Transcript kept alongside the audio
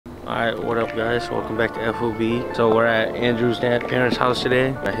Alright, what up guys? Welcome back to FOB. So we're at Andrew's parents' house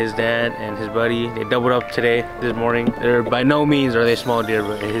today. His dad and his buddy, they doubled up today, this morning. They're by no means are they small deer,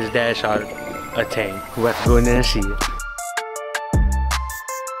 but his dad shot a tame. We're about to go in there and see it.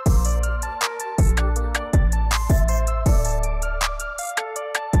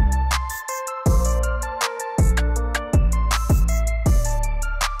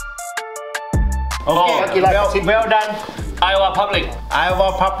 Okay, well done. Iowa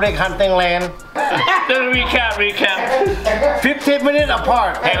Public Hunting Land. recap. 15 minutes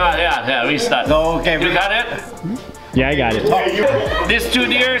apart. Hang on, yeah, restart. Okay, You got it? Yeah, I got it. This 2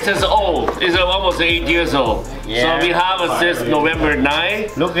 deers is old. It's almost 8 years old. Yeah. So we harvest this November 9.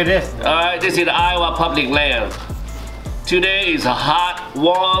 Look at this. This is Iowa Public Land. Today is hot,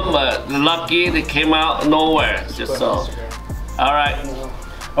 warm, but lucky they came out nowhere. Just so. All right.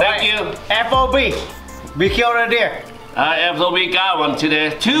 Thank you. FOB. We killed a deer. FOB got one today.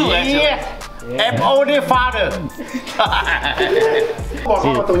 2 actually. Yeah. FOB father. See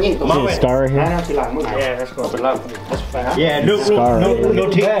the scar right here? Yeah, that's going to be lovely. That's fast. Yeah, look, no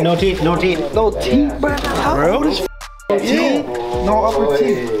teeth. No teeth, bro. Teeth. No upper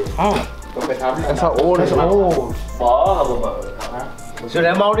teeth. Oh. That's how old it's old. Should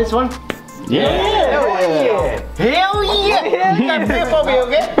I mount this one? Yeah. Hell yeah. You got beer for me,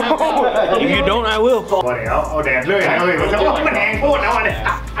 okay? If you don't, I will. Jim,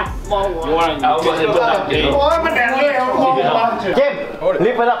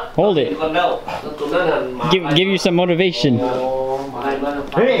 lift it up. Hold it. Give you some motivation. Hey,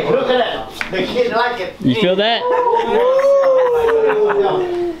 look at that. The kids like it. You feel that?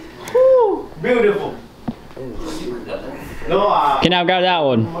 Beautiful. Okay, now grab that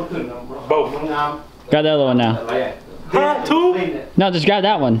one. Both. Grab the other one now. Huh? 2? No, just grab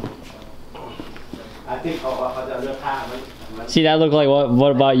that one. See, that looked like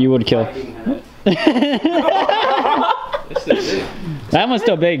what about you would kill? That one's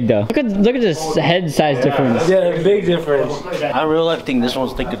still big though. Look at this head size difference. Yeah, big difference. I real life think this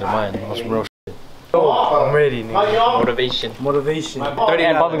one's thicker than mine. That's real shit. I'm ready, nigga. Motivation. 30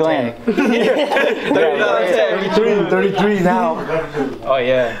 and public land. 33 now. Oh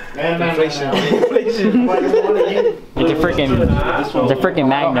yeah. Inflation. It's a freaking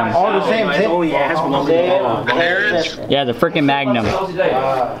magnum. All the same. Yeah, the freaking magnum.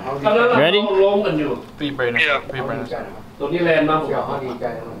 Ready?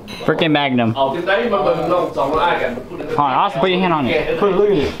 Freaking magnum. Hold on, Austin, put your hand on it. Look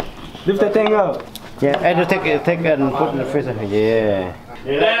at it. Lift that thing up. Yeah, and take it and put in the freezer. Yeah.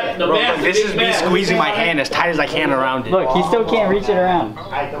 This is me squeezing my hand as tight as I can around it. Look, he still can't reach it around.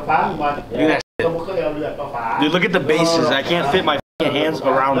 Look at that shit. Dude, look at the bases. I can't fit my hands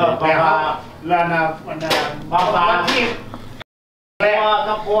around it.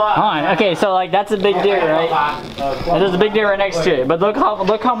 Hold on. Okay, so like that's a big deer, right? And there's a big deer right next to it. But look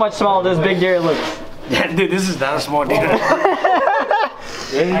how much smaller this big deer looks. Dude, this is not a small deer.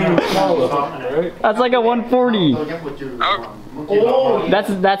 That's like a 140. That's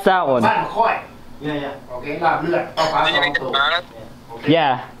that one.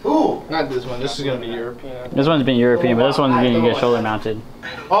 Yeah. Not this one. This is gonna be European. This one's been European, but this one's gonna get shoulder mounted.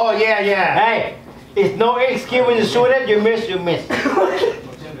 Oh yeah. Hey, it's no excuse when you shoot it. You miss.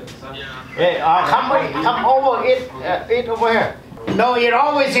 Hey, come over. Eat over here. No, you're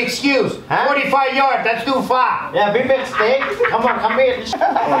always excuse. 45 yards, that's too far. Yeah, big mistake. Come in.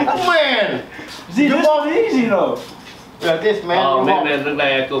 Man. See, this one's easy though. Yeah, this man. Oh, man, look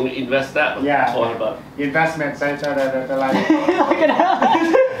like I'm going to invest that. Yeah. Investment, look at that.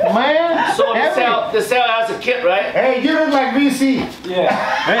 Man. So the cell has a kit, right? Hey, you look like VC. Yeah.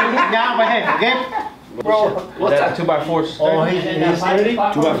 Hey, look down my head, okay? Bro, what's that? 2x4. Oh, he's 30?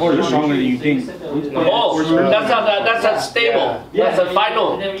 2x4 is stronger than you think. Oh, that's not stable. Yeah. That's a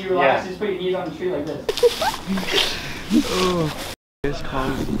final. And then when you relax, just put your knees on the tree like this.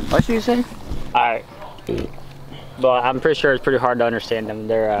 What should you say? Alright. Well, I'm pretty sure it's pretty hard to understand them.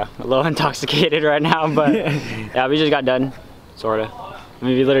 They're a little intoxicated right now, but yeah, we just got done, sorta. I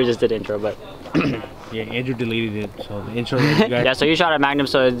mean, we literally just did intro, but yeah, Andrew deleted it, so the intro. yeah, so you shot a magnum,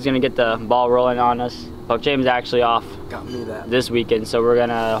 so it's gonna get the ball rolling on us. But James is actually off this weekend, so we're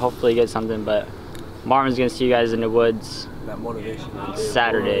gonna hopefully get something. But Marvin's gonna see you guys in the woods. That motivation.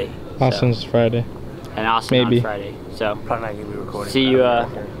 Saturday. Austin's Friday. And Austin on Friday. So probably not gonna be recording. See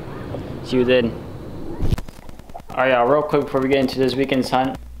you then. Alright, y'all, real quick before we get into this weekend's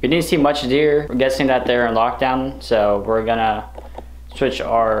hunt. We didn't see much deer. We're guessing that they're in lockdown, so we're gonna switch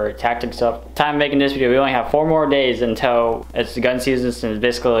our tactics up. Time making this video, we only have 4 more days until it's the gun season, so it's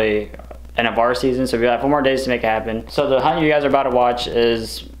basically end of our season, so we got 4 more days to make it happen. So the hunt you guys are about to watch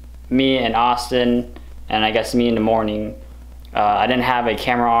is me and Austin, and I guess me in the morning. I didn't have a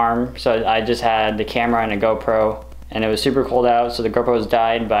camera arm, so I just had the camera and a GoPro, and it was super cold out, so the GoPro's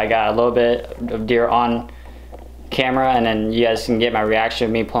died, but I got a little bit of deer on camera, and then you guys can get my reaction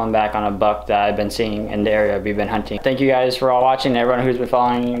of me pulling back on a buck that I've been seeing in the area we've been hunting. Thank you guys for all watching, everyone who's been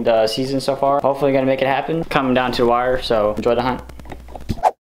following the season so far. Hopefully gonna make it happen. Coming down to the wire, so enjoy the hunt.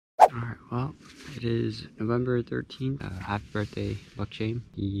 Alright, well, it is November 13th. Happy birthday, Buck Shame.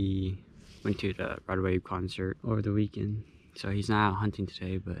 He went to the Red Wave concert over the weekend, so he's not out hunting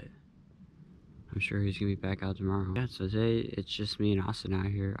today, but I'm sure he's gonna be back out tomorrow. Yeah, so today it's just me and Austin out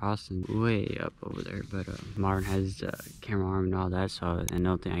here. Austin's way up over there, but Martin has the camera arm and all that, so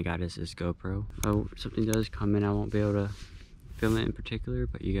another thing I got is this GoPro. Oh, something does come in, I won't be able to film it in particular,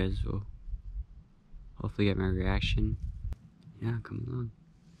 but you guys will hopefully get my reaction. Yeah, come along.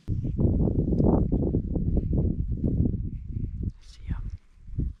 See ya.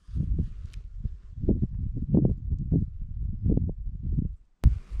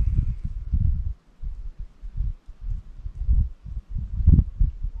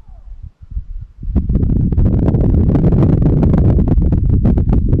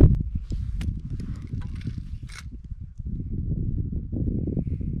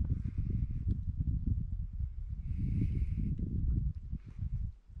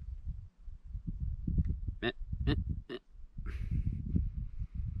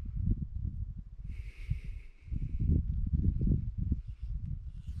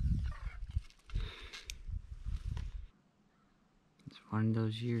 It's one of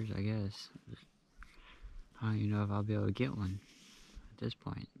those years, I guess. I don't even know if I'll be able to get one at this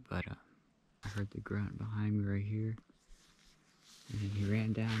point, but I heard the grunt behind me right here, and then he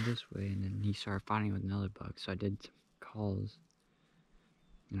ran down this way, and then he started fighting with another buck, so I did some calls,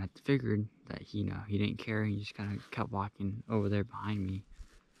 and I figured that he didn't care. He just kind of kept walking over there behind me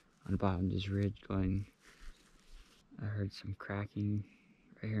on the bottom of this ridge going. I heard some cracking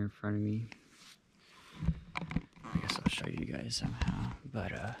right here in front of me. I guess I'll show you guys somehow,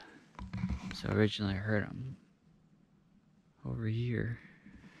 but so originally I heard him over here,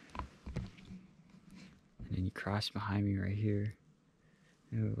 and then he crossed behind me right here.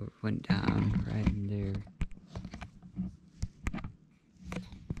 It went down right in there.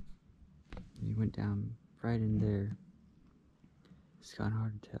 And he went down right in there. It's kind of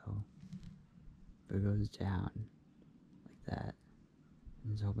hard to tell, but it goes down like that.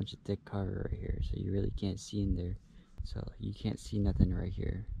 And there's a whole bunch of thick cover right here, so you really can't see in there. So you can't see nothing right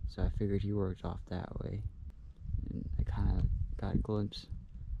here. So I figured he worked off that way. And I kind of got a glimpse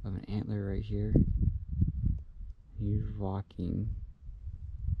of an antler right here. He's walking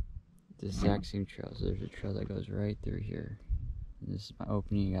the exact same trail. So there's a trail that goes right through here. And this is my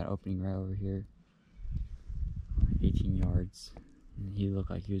opening. I got an opening right over here. 18 yards. And he looked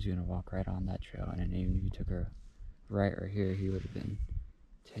like he was going to walk right on that trail. And then even if he took a right here, he would have been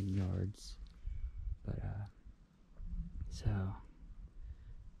 10 yards. But so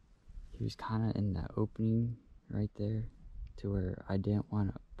he was kind of in that opening right there, to where I didn't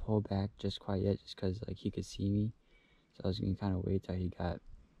want to pull back just quite yet, just because like he could see me. So I was gonna kind of wait till he got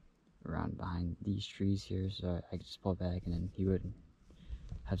around behind these trees here, so I could just pull back, and then he would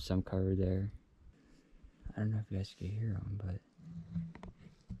have some cover there. I don't know if you guys could hear him, but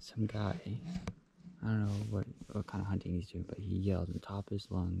some guy, I don't know what kind of hunting he's doing, but he yelled on the top of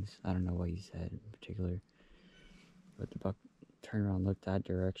his lungs. I don't know what he said in particular, but the buck turned around, looked that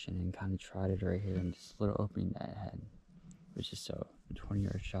direction, and kind of trotted right here in this little opening that it had, which is so a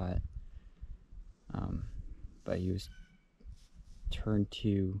 20-yard shot. But he was turned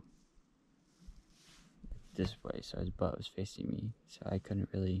to this way, so his butt was facing me, so I couldn't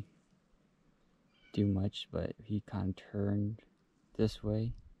really do much. But he kind of turned this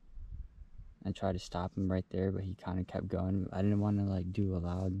way. I tried to stop him right there, but he kind of kept going. I didn't want to like do a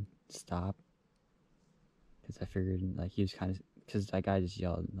loud stop, because I figured like he was kind of, because that guy just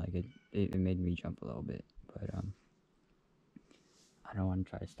yelled, like it made me jump a little bit. But I don't want to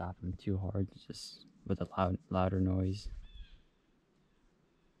try to stop him too hard, just with a louder noise.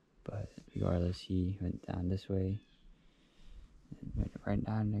 But regardless, he went down this way and went right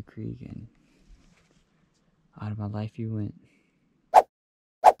down the creek, and out of my life he went.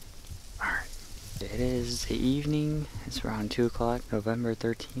 Alright, it is the evening. It's around 2 o'clock, November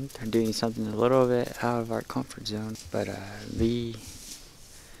 13th. I'm doing something a little bit out of our comfort zone, but we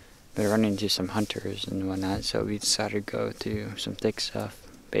been running into some hunters and whatnot, so we decided to go through some thick stuff,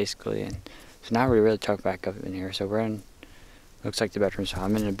 basically. And so now we're really tucked back up in here. So we're in, looks like the bedroom. So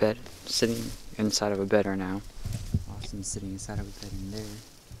I'm in a bed, sitting inside of a bed right now. Austin's sitting inside of a bed in there.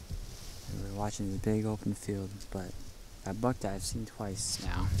 And we're watching the big open field, but A buck that I've seen twice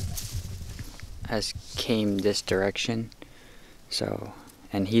now has came this direction. So,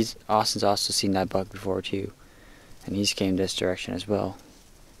 and Austin's also seen that buck before too, and he's came this direction as well.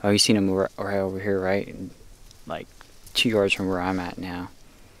 Oh, he's seen him right over here, right? Like 2 yards from where I'm at now.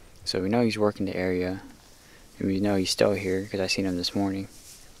 So we know he's working the area, and we know he's still here because I seen him this morning.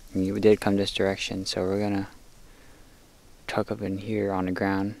 And he did come this direction, so we're gonna tuck up in here on the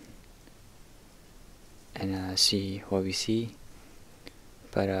ground and see what we see.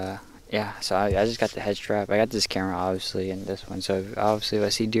 But yeah, so I just got the head strap. I got this camera obviously and this one, so obviously if I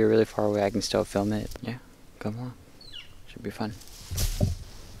see deer really far away I can still film it. Yeah, come on, should be fun.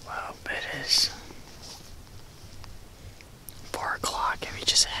 Well, it is 4 o'clock and we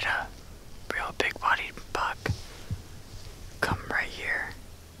just had a real big bodied buck come right here.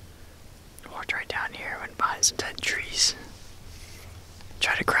 Walked right down here, went behind some dead trees.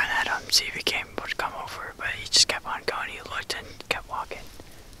 Tried to grunt at him, see if he came able to come over, but he just kept on going. He looked and kept walking.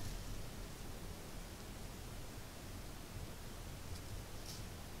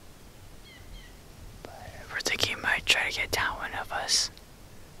 But we're thinking he might try to get downwind of us.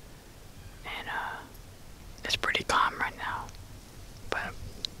 And it's pretty calm right now. But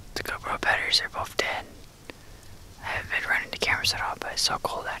the GoPro batteries are both dead. I haven't been running the cameras at all, but it's so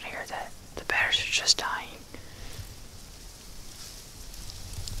cold out here that the batteries are just dying.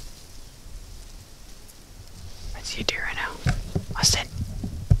 I see a deer right now. Austin.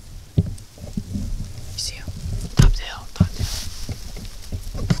 You see him? Top the hill, top the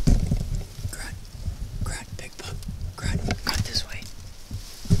hill. Grunt. Grunt, big buck. Grunt. Grunt this way.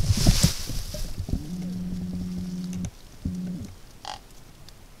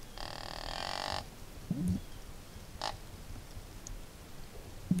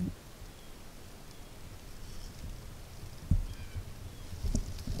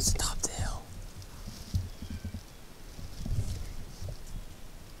 It's top the hill.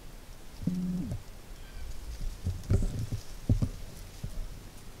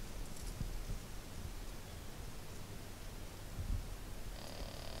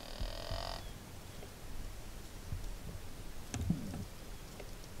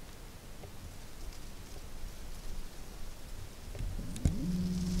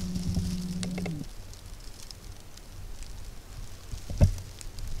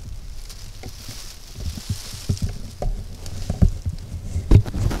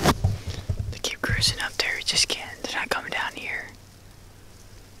 They keep cruising up there, we just can't. They're not coming down here.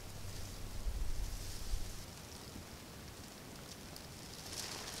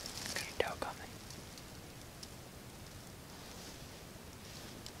 Got a doe coming.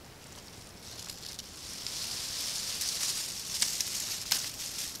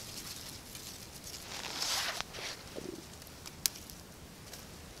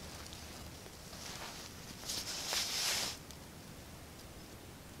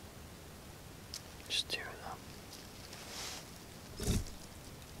 Just 2 of them.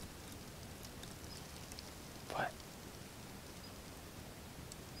 What?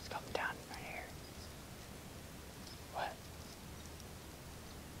 It's coming down right here. What?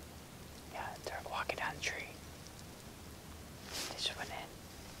 Yeah, they're walking down the tree. They just went in.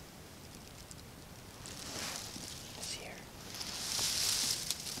 It's here.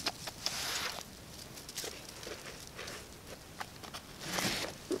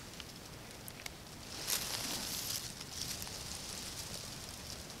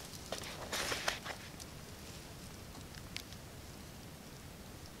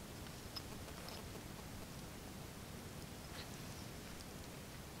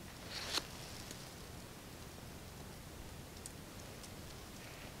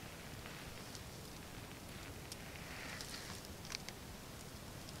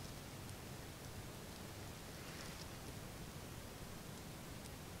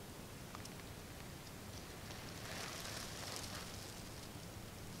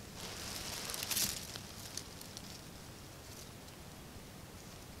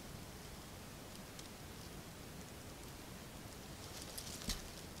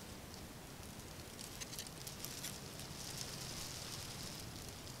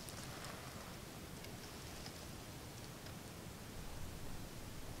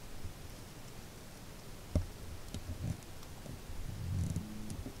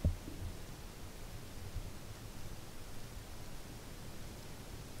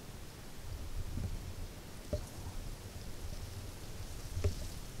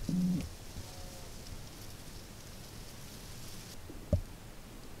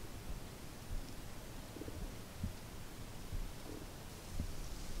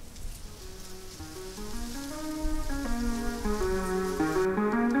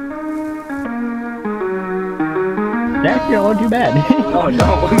 wasn't too bad. Oh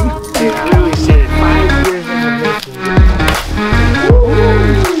no. Dude, I literally said 5 years in the mission.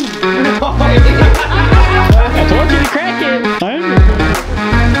 I told you to crack it.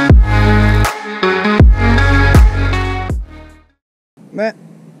 Matt.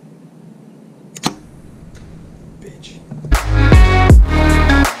 Bitch.